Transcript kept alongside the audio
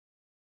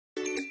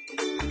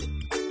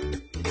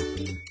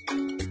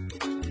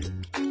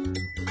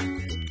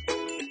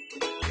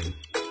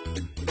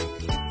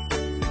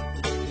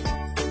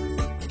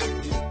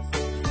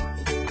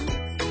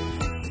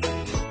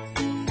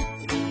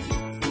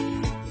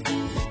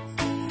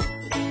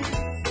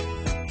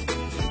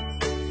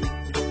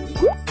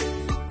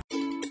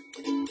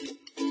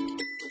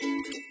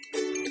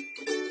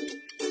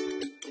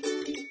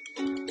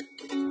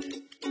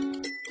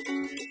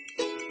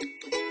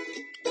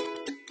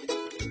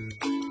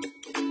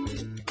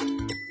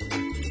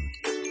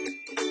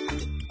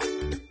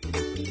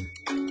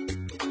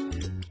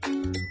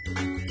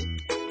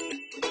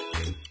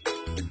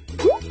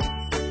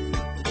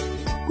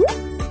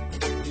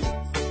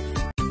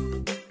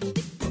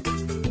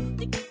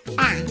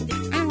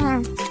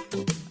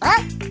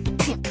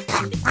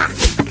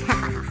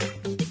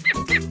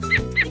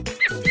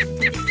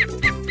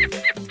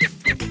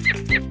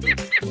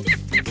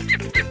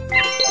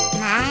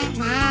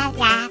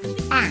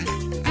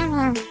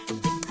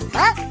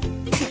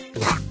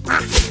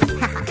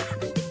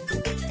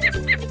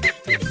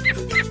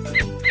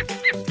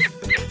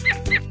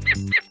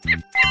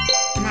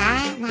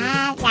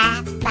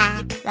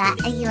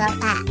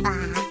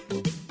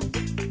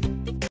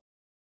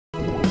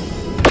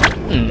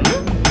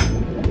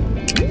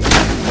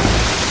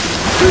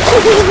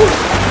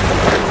Wow.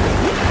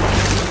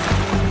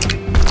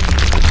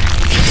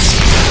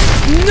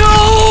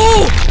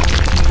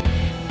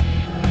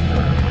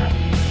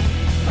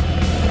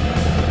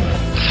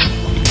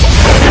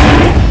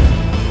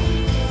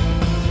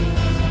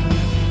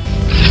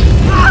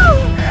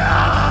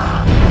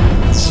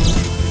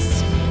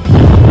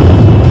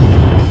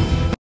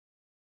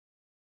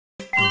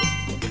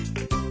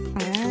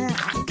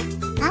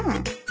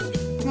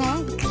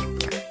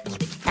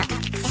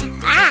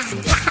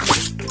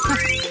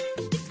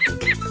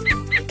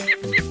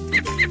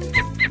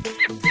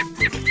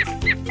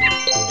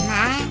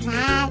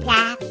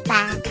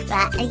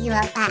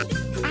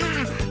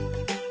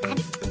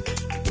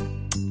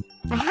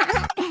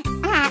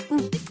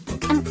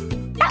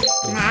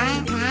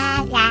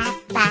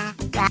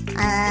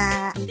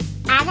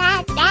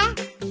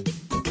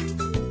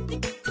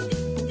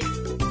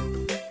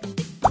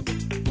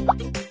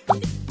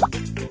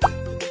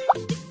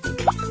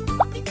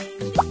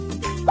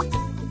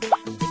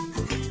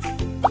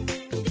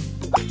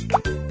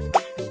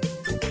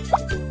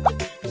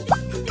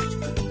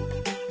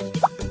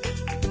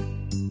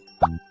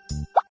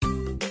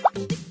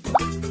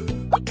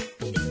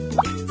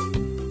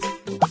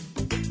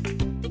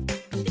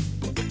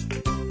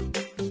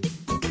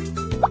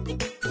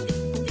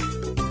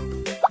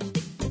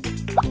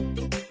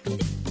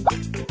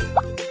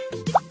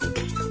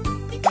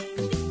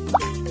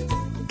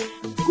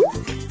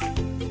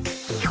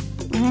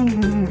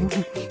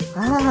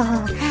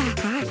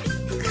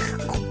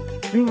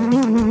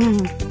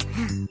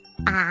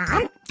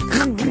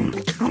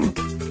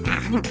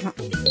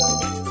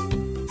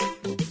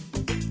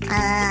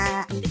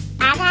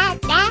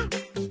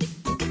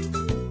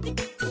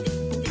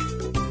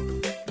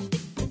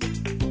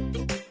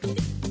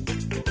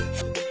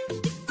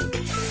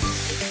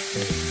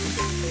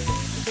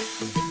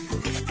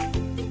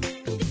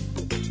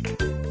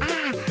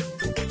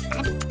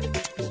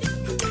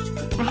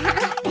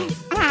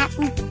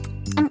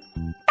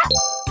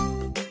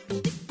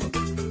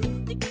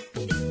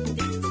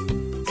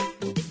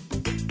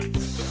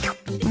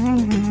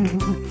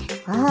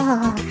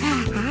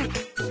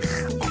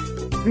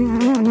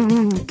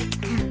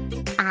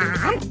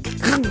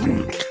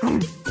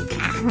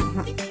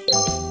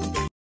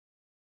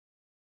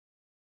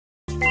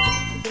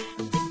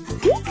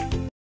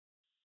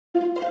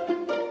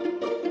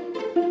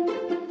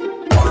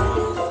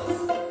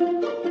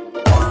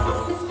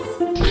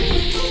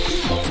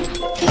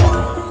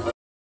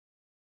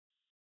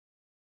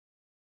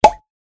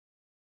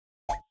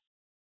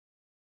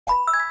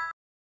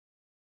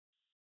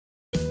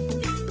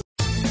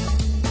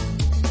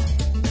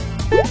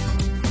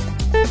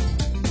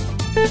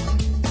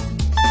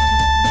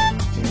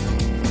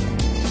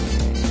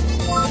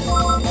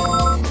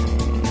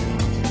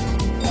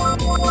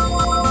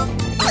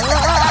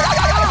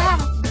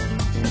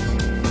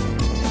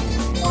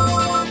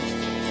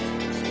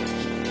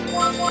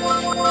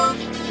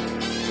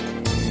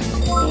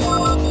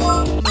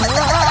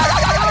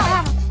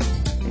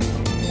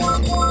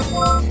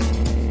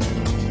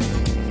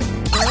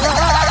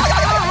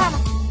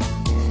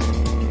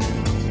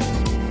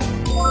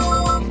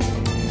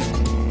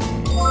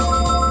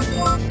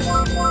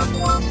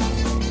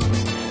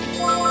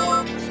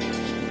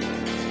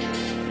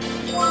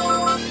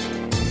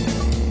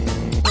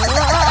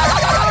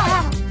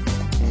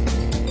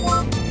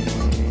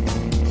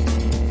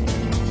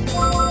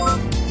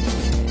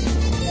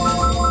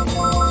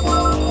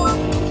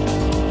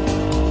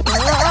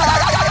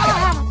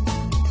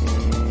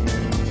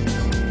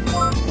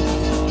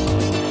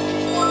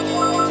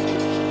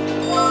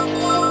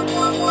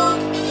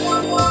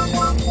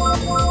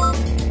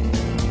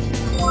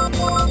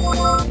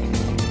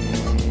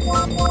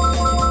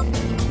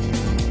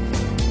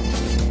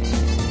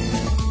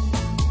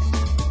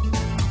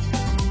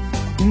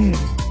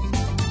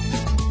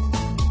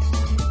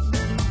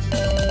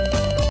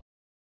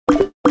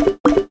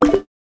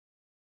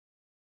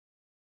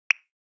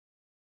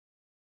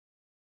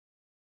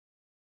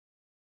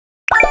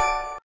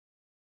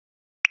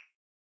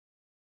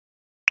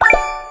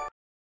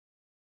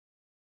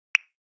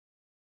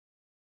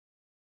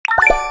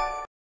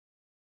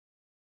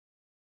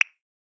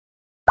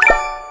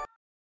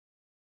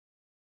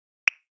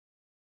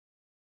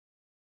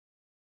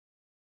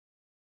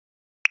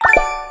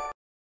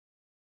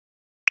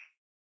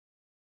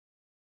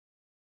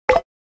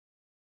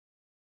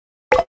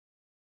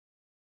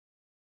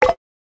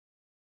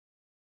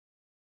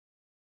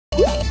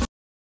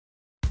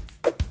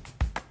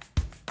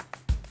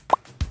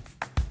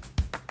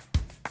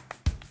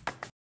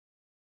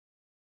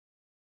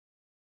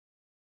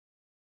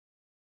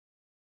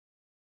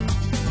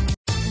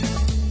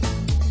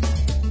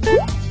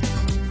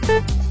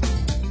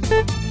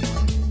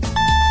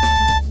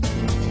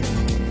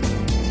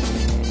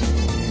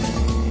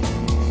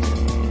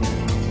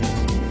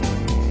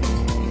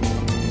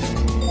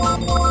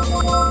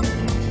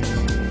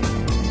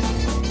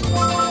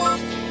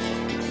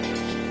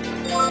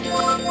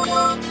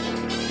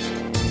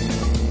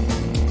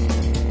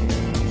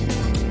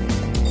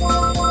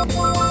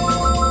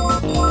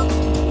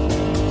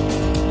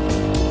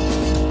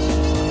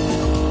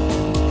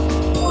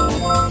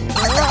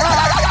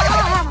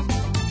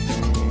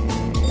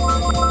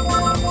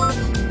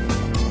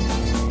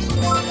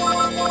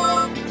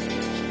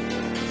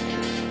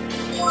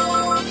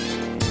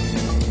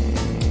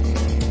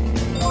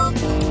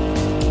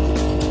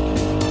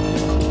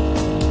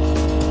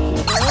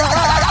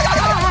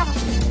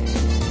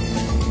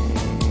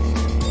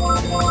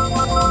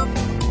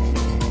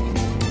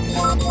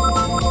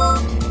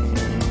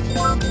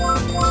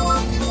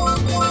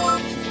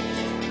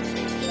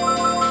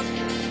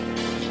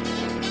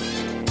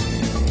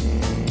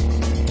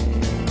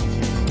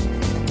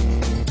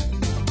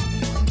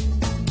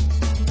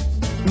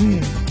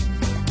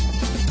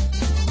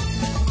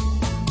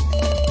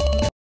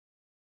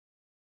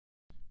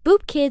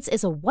 Kids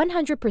is a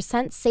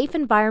 100% safe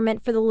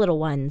environment for the little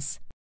ones.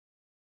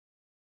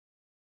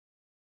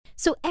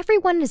 So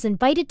everyone is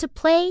invited to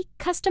play,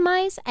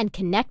 customize, and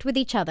connect with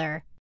each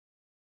other.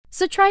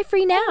 So try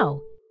free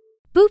now.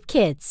 Boop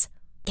Kids.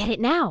 Get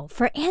it now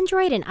for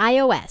Android and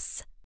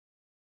iOS.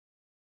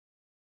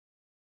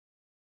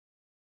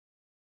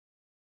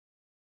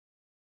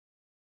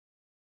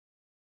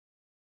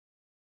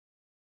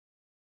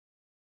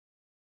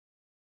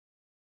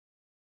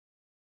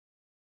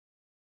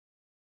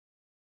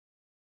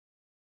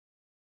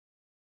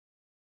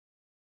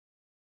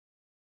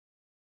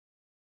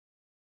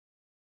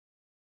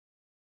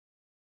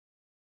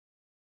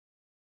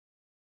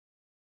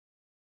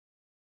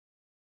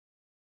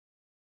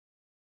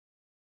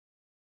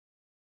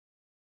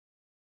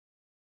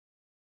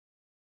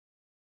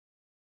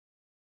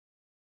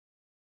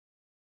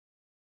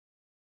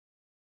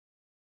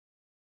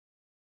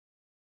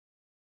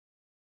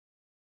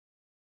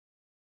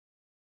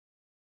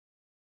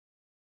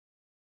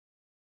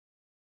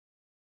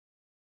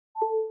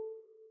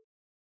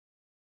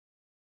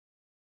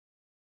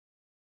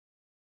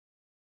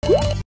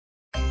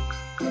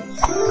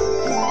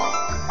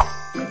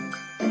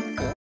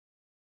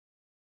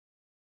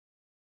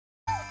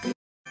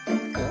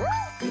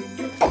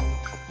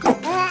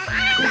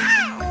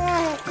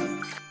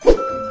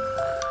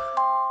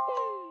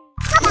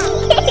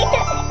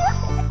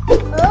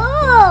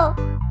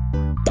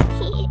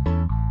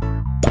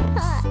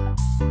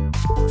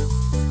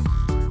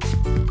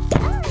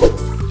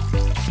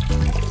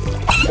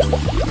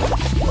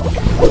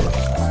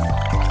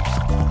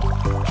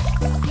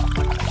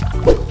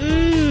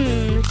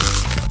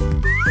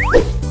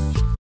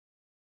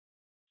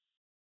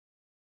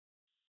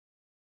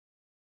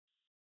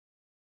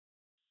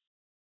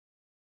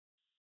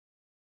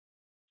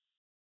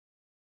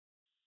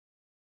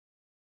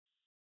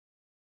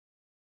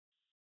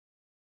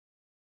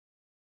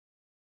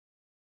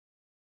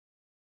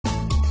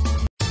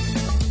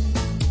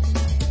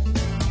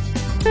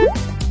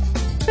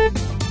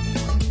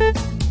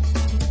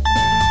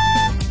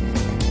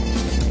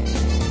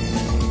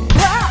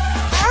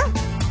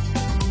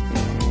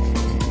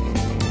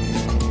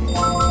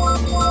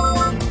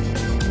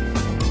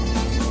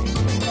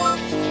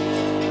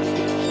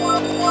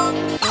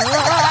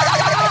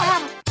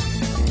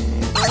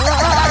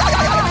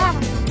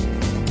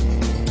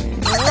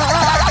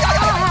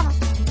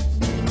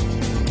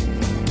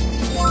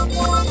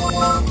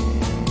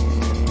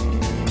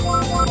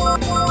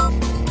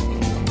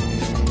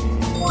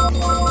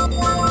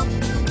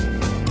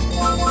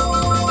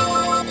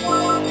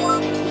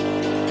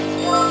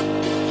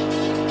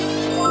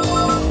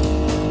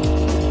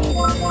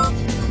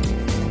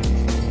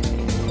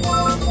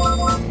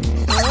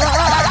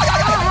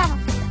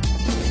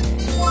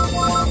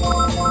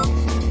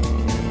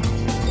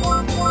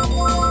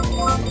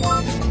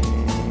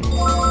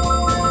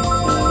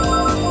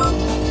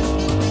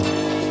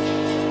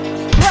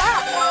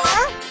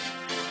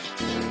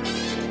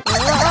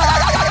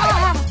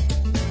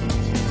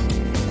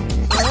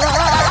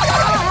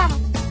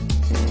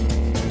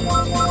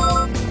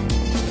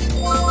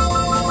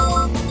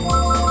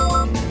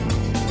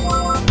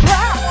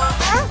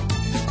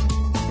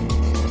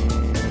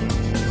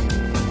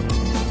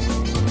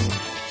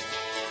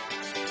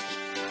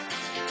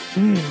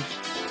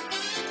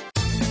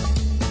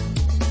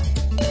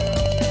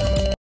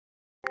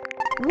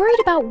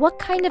 Worried about what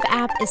kind of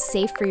app is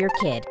safe for your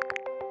kid?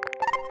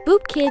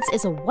 Boop Kids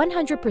is a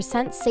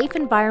 100% safe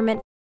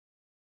environment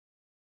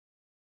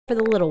for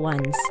the little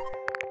ones.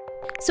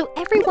 So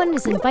everyone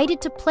is invited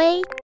to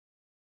play,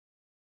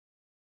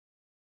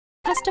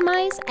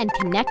 customize, and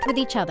connect with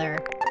each other.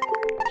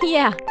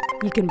 Yeah,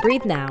 you can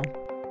breathe now.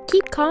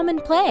 Keep calm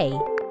and play.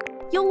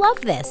 You'll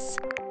love this.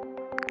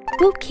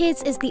 Boop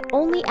Kids is the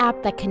only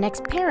app that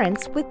connects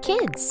parents with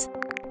kids.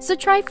 So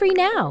try free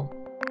now.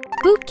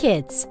 Boop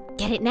Kids.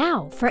 Get it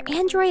now for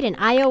Android and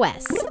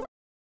iOS.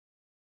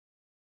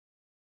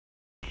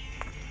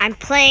 I'm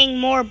playing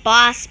more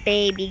Boss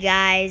Baby,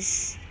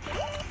 guys.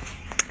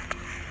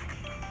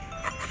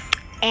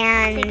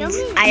 And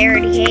I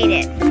already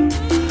hate it.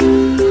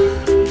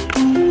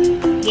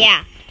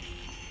 Yeah.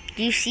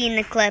 You've seen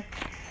the clip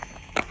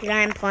that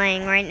I'm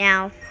playing right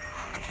now.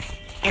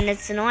 And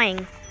it's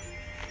annoying.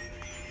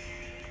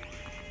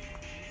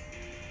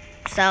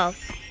 So,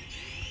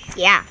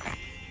 yeah.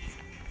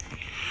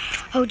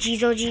 Oh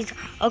geez, oh geez.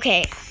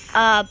 Okay,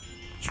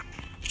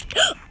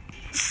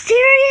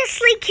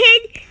 seriously,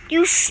 kid?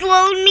 You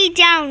slowed me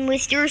down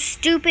with your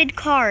stupid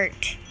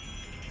cart.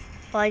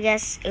 Well, I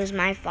guess it was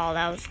my fault.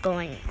 I was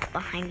going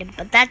behind him,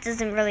 but that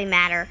doesn't really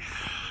matter.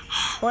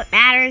 What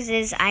matters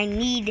is I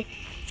need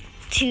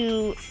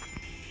to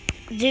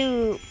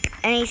do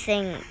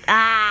anything.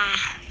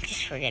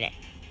 Just forget it.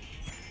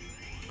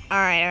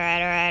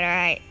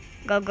 Alright.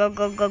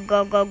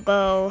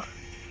 Go.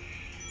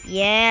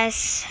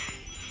 Yes.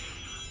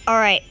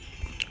 Alright.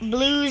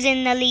 Blue's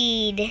in the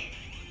lead.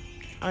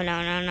 Oh,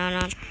 no.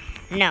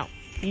 No.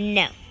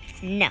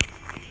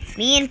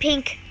 Me and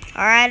Pink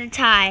are at a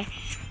tie,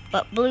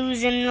 but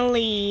Blue's in the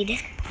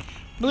lead.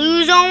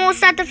 Blue's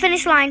almost at the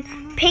finish line.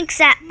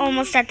 Pink's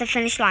almost at the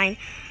finish line.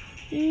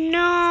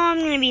 No, I'm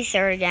going to be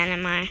third again,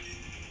 am I?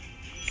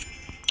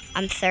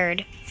 I'm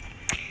third.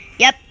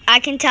 Yep,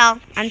 I can tell.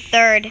 I'm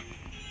third.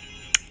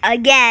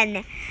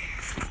 Again.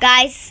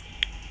 Guys,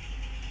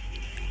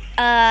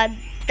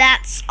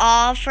 that's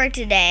all for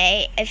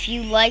today. If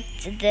you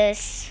liked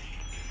this,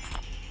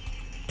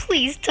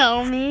 please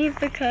tell me,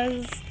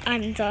 because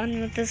I'm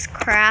done with this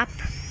crap.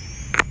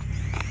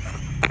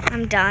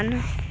 I'm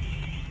done.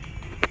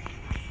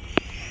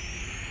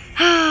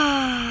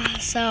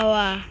 So,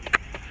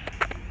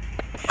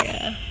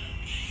 yeah.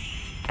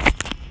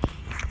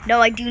 No,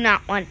 I do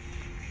not want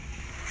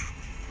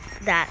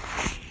that.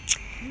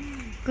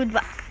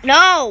 Goodbye.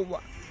 No!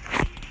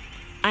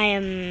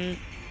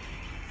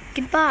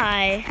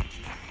 Goodbye.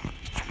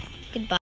 Goodbye.